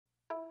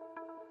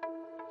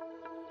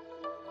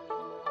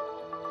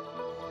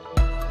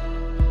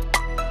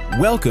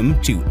Welcome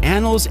to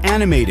Annals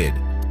Animated.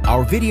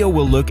 Our video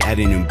will look at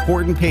an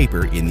important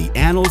paper in the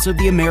Annals of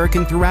the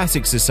American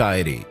Thoracic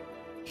Society.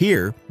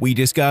 Here, we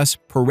discuss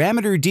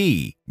Parameter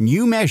D,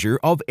 New Measure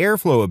of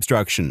Airflow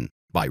Obstruction,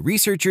 by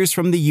researchers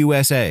from the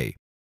USA.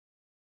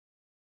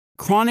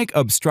 Chronic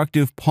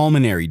obstructive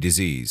pulmonary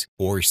disease,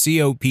 or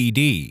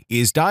COPD,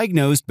 is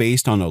diagnosed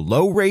based on a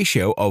low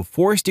ratio of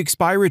forced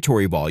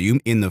expiratory volume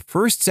in the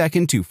first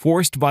second to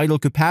forced vital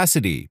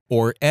capacity,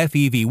 or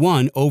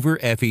FEV1 over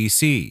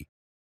FEC.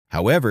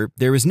 However,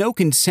 there is no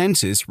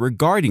consensus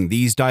regarding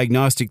these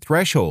diagnostic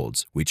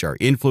thresholds, which are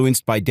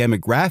influenced by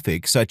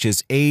demographics such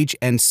as age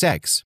and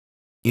sex.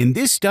 In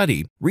this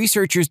study,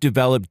 researchers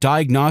developed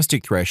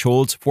diagnostic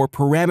thresholds for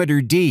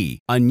Parameter D,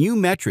 a new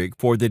metric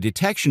for the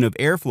detection of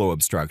airflow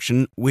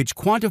obstruction which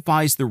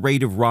quantifies the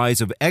rate of rise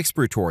of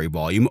expiratory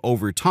volume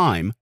over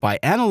time by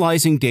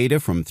analyzing data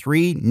from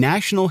 3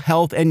 National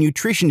Health and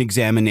Nutrition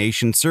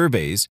Examination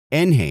surveys,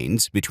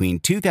 NHANES,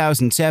 between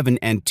 2007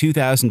 and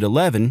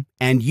 2011,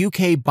 and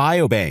UK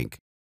Biobank.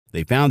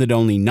 They found that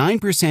only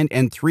 9%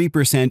 and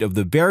 3% of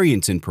the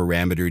variance in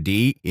Parameter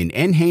D in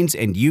NHANES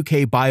and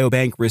UK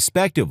Biobank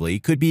respectively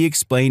could be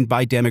explained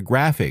by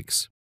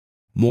demographics.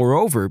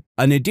 Moreover,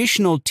 an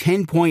additional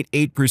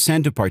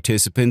 10.8% of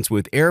participants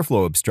with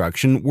airflow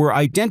obstruction were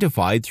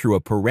identified through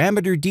a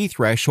Parameter D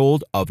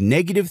threshold of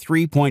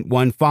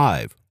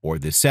 -3.15, or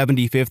the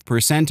 75th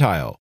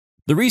percentile.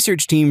 The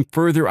research team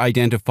further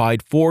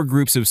identified 4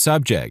 groups of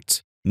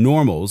subjects: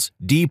 normals,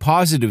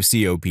 D-positive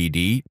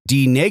COPD,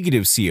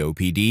 D-negative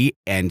COPD,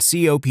 and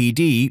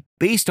COPD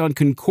based on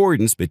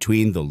concordance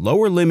between the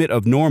lower limit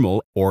of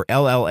normal, or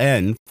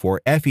LLN,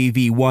 for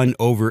FEV1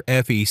 over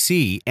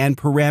FEC and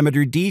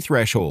Parameter D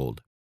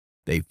threshold.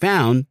 They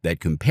found that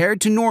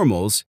compared to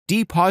normals,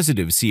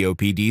 D-positive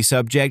COPD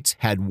subjects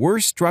had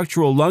worse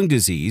structural lung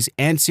disease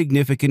and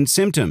significant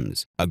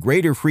symptoms, a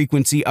greater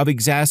frequency of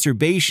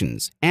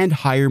exacerbations, and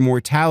higher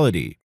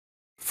mortality.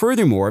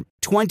 Furthermore,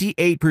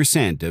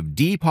 28% of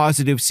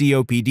D-positive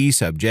COPD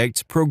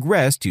subjects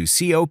progressed to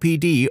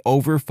COPD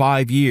over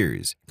 5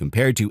 years,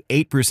 compared to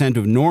 8%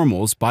 of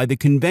normals by the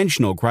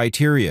conventional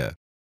criteria.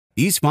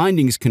 These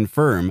findings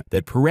confirm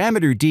that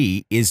Parameter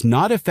D is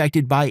not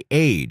affected by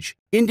age,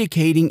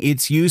 indicating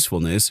its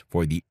usefulness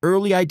for the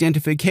early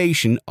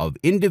identification of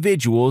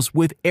individuals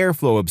with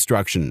airflow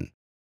obstruction.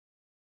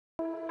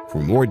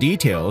 For more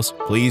details,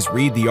 please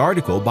read the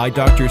article by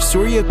Dr.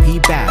 Surya P.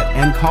 Bhatt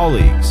and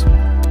colleagues.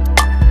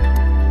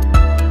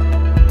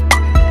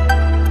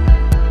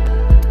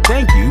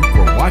 Thank you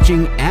for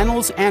watching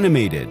Annals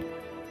Animated.